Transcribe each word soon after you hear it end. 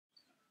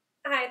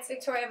Hi, it's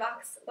Victoria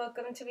Vox.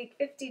 Welcome to week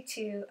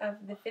 52 of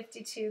the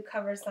 52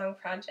 Cover Song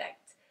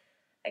Project.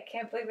 I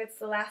can't believe it's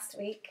the last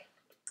week,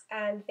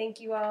 and thank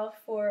you all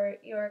for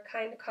your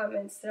kind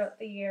comments throughout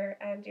the year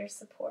and your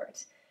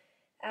support.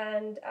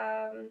 And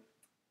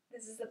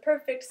this is the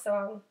perfect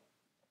song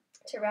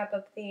to wrap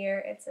up the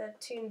year. It's a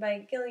tune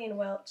by Gillian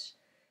Welch,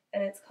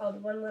 and it's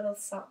called One Little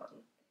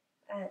Song.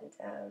 And it's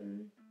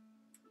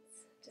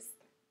just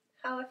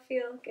how I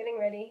feel getting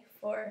ready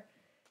for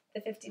the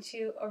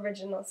 52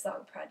 Original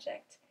Song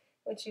Project,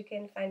 which you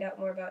can find out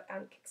more about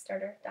on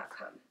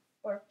Kickstarter.com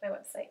or my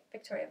website,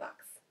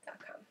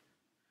 victoriavox.com.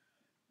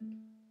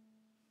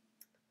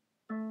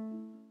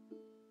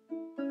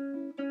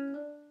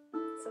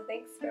 So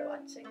thanks for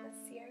watching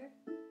this year.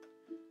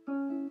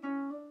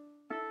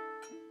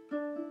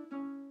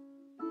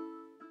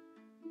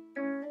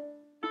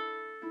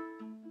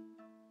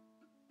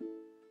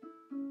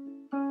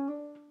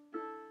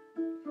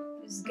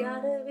 There's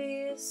gotta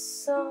be a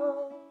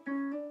song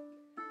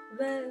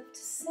left to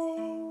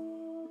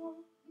sing,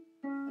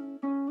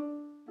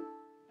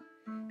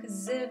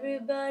 'cause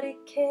everybody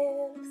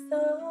can't have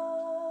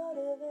thought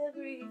of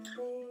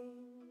everything.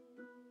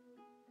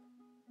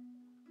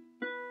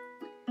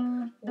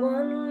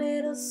 One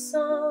little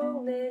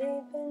song that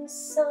ain't been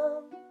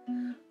sung,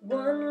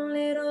 one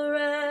little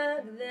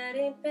rag that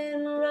ain't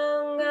been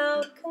wrung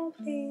out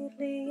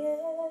completely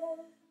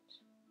yet.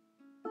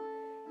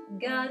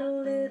 Got a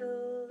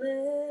little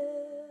left.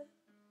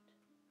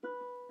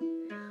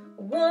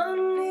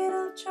 One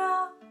little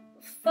drop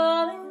of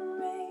falling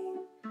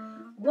rain,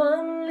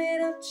 one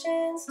little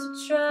chance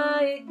to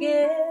try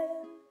again,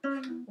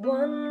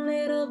 one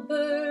little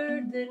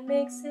bird that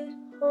makes it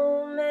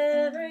home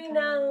every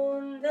now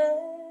and then,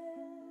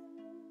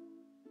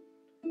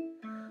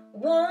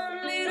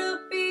 one little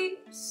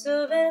piece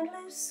of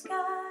endless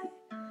sky,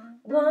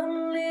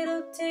 one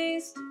little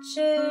taste of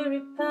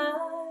cherry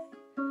pie,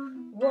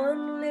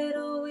 one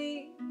little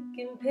week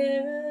in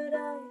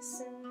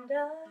paradise, and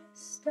I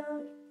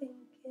start thinking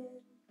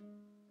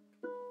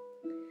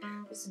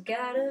there's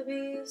gotta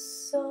be a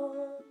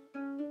song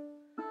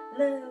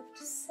left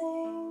to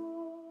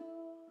sing,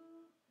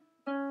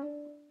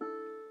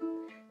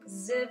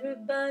 'cause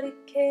everybody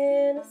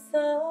can have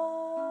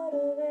thought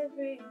of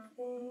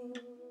everything.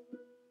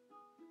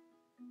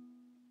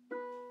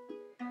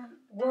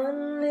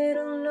 One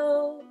little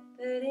note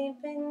that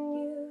ain't been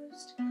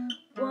used,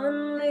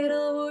 one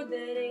little word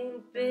that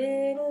ain't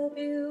been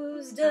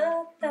abused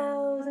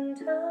 1,000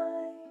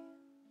 times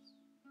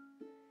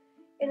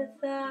in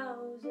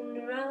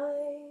 1,000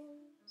 rhymes.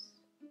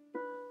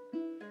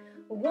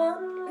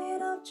 One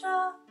little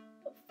drop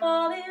of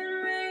falling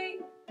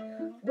rain,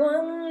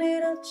 one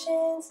little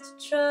chance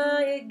to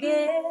try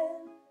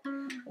again,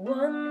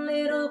 one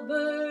little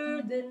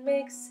bird that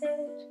makes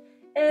it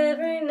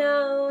every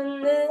now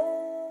and then,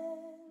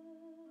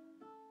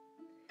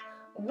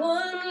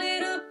 one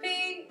little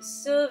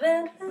piece of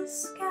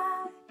endless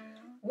sky,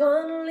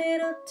 one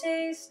little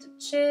taste of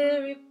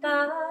cherry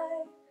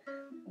pie,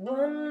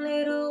 one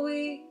little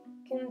week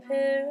in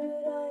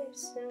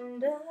paradise,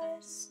 and I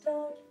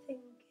start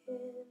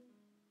thinking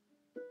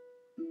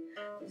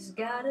there's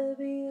gotta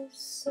be a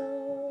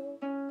song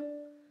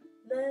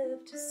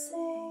left to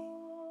sing,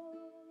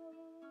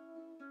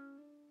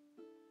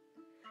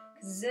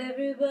 'cause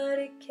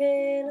everybody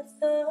can have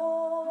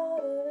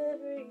thought of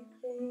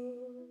everything.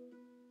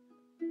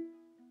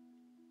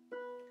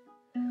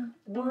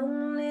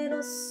 One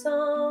little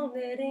song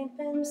that ain't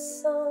been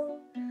sung,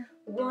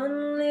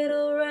 one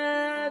little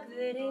rag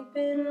that ain't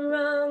been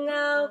wrung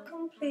out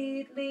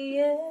completely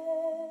yet,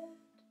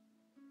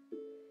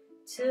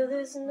 till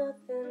there's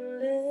nothing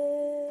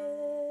left.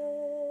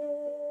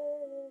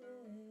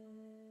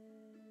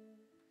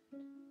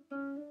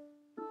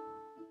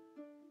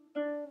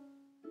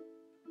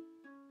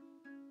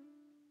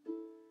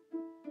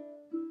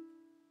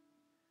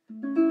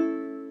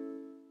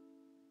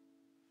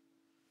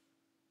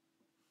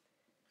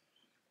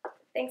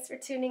 Thanks for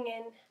tuning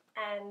in,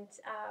 and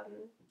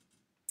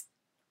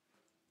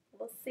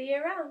we'll see you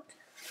around.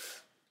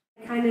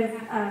 I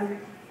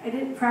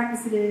didn't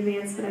practice it in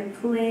advance, but I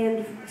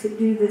planned to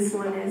do this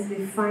one as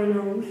the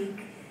final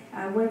week.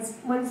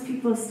 Once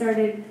people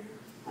started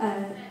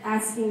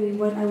asking me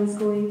what I was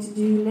going to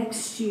do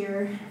next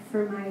year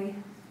for my,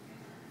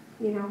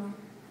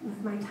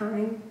 with my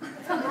time,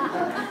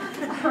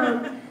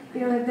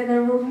 that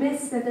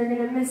they're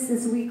going to miss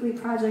this weekly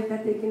project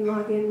that they can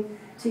log in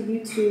to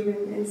YouTube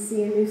and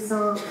see a new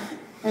song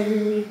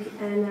every week.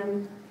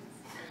 And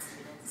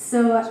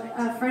so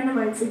a friend of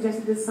mine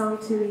suggested this song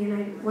to me,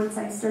 and once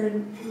I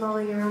started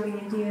mulling around the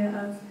idea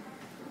of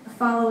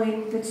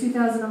following the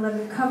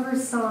 2011 Cover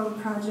Song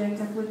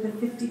Project up with the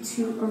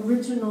 52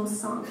 Original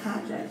Song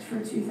Project for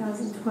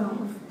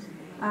 2012.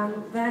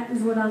 That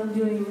is what I'm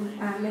doing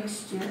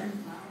next year,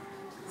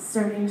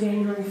 starting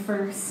January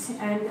 1st.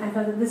 And I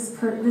thought that this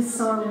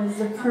song was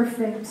the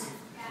perfect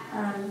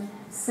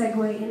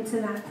segue into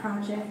that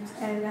project.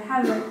 And I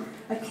have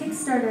a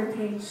Kickstarter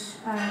page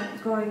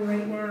going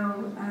right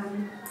now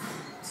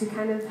to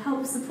kind of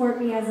help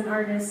support me as an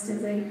artist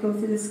as I go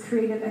through this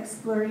creative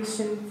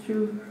exploration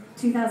through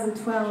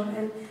 2012.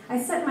 And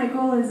I set my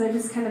goal as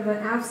just kind of an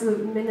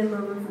absolute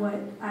minimum of what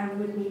I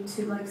would need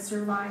to like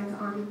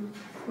survive on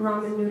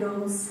ramen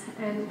noodles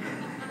and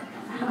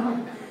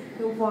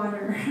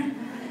water.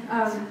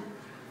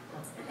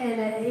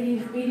 And at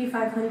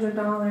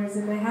 $8,500,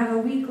 and I have a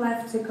week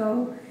left to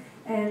go,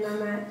 and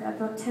I'm at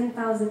about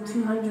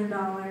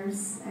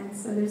 $10,200, and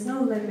so there's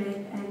no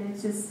limit, and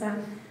it's just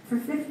for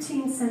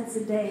 15 cents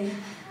a day,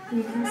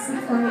 you can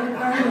support an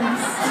artist.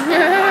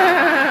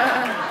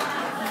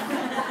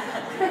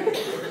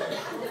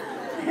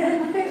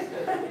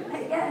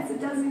 Yes, it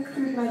does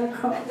include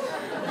medical.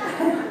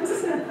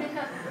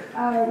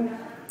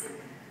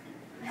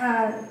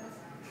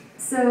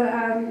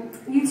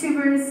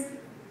 YouTubers,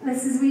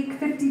 this is week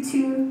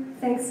 52.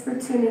 Thanks for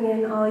tuning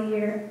in all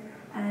year.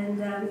 And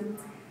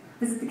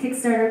visit the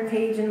Kickstarter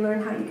page and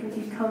learn how you can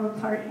become a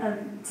part of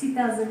the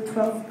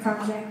 2012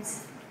 project.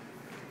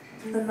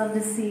 I'd love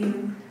to see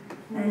you.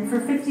 And for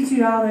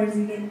 $52,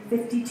 you get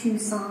 52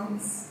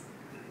 songs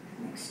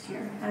next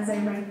year as I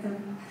write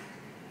them.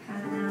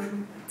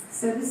 And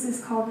so this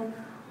is called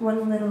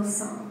One Little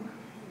Song.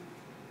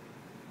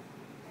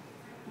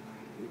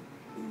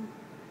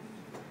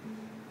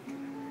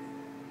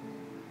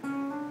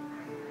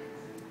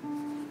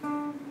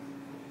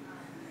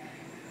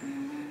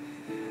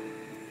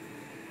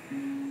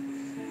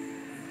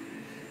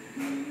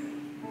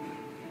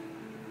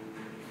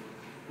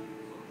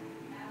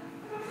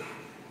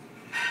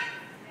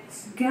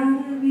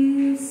 Gotta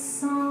be a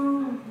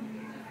song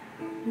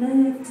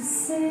left to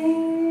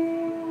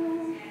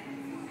sing,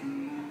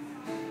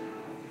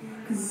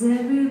 'cause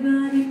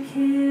everybody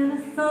can't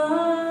have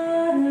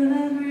thought of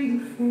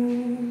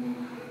everything.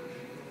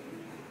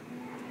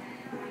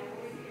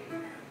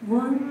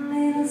 One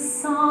little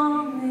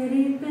song that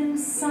ain't been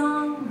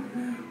sung,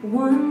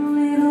 one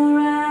little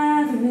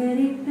rap that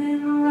ain't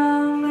been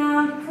rung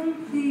out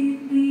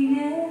completely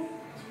yet,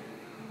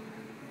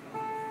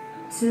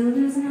 till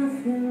there's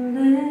nothing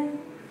left.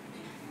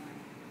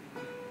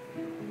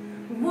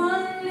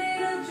 One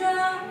little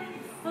drop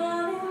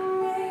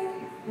falling rain,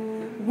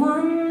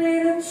 one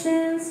little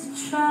chance to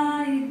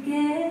try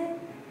again,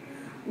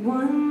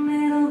 one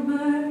little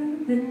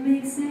bird that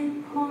makes it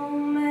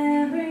home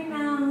every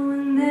now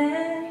and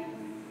then,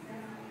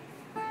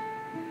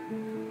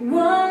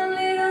 one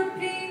little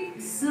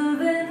piece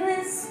of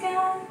endless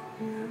sky,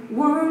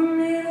 one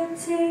little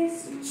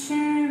taste of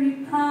cherry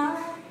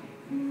pie,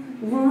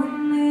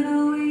 one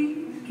little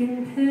week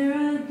in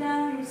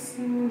paradise,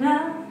 and I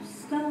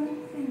start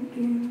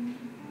thinking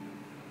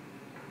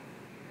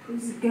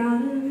there's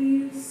gotta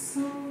be a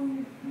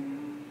song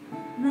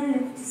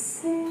left to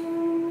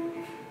sing,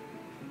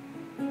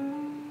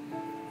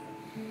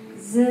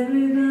 'cause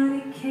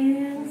everybody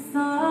can't have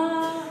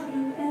thought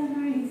of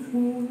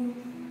everything.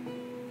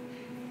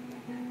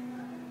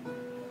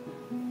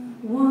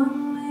 One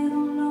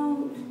little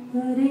note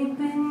that ain't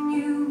been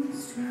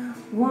used,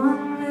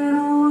 one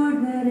little word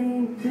that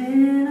ain't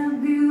been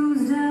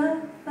abused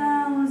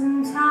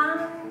 1,000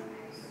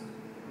 times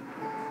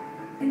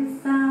in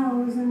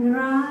 1,000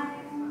 rhymes.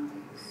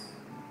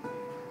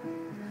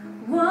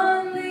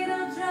 One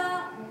little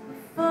drop of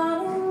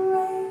falling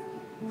rain,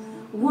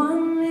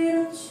 one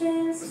little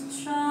chance to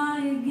try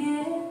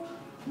again,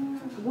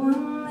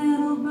 one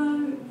little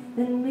bird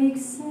that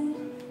makes it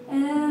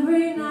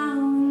every now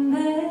and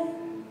then,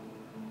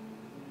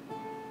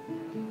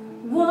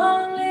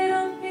 one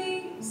little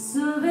piece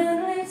of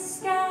endless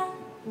sky,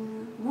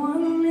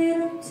 one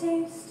little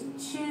taste of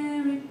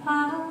cherry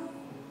pie,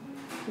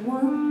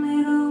 one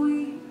little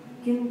week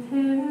in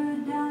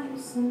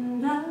paradise,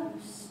 and I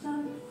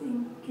start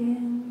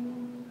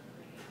thinking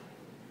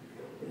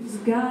there's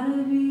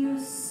gotta be a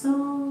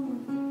song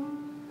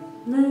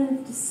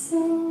left to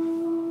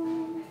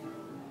sing,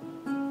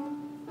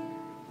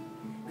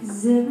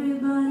 'cause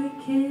everybody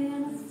can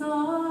have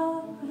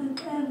thought of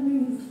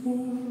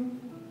everything.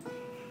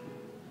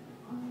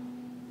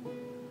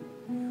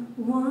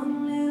 One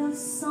little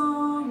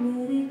song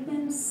that ain't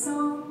been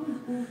sung,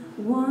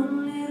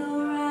 one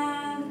little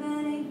rap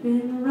that ain't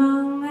been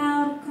rung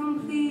out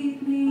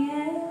completely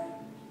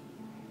yet,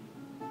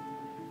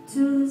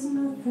 till there's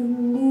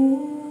nothing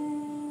left.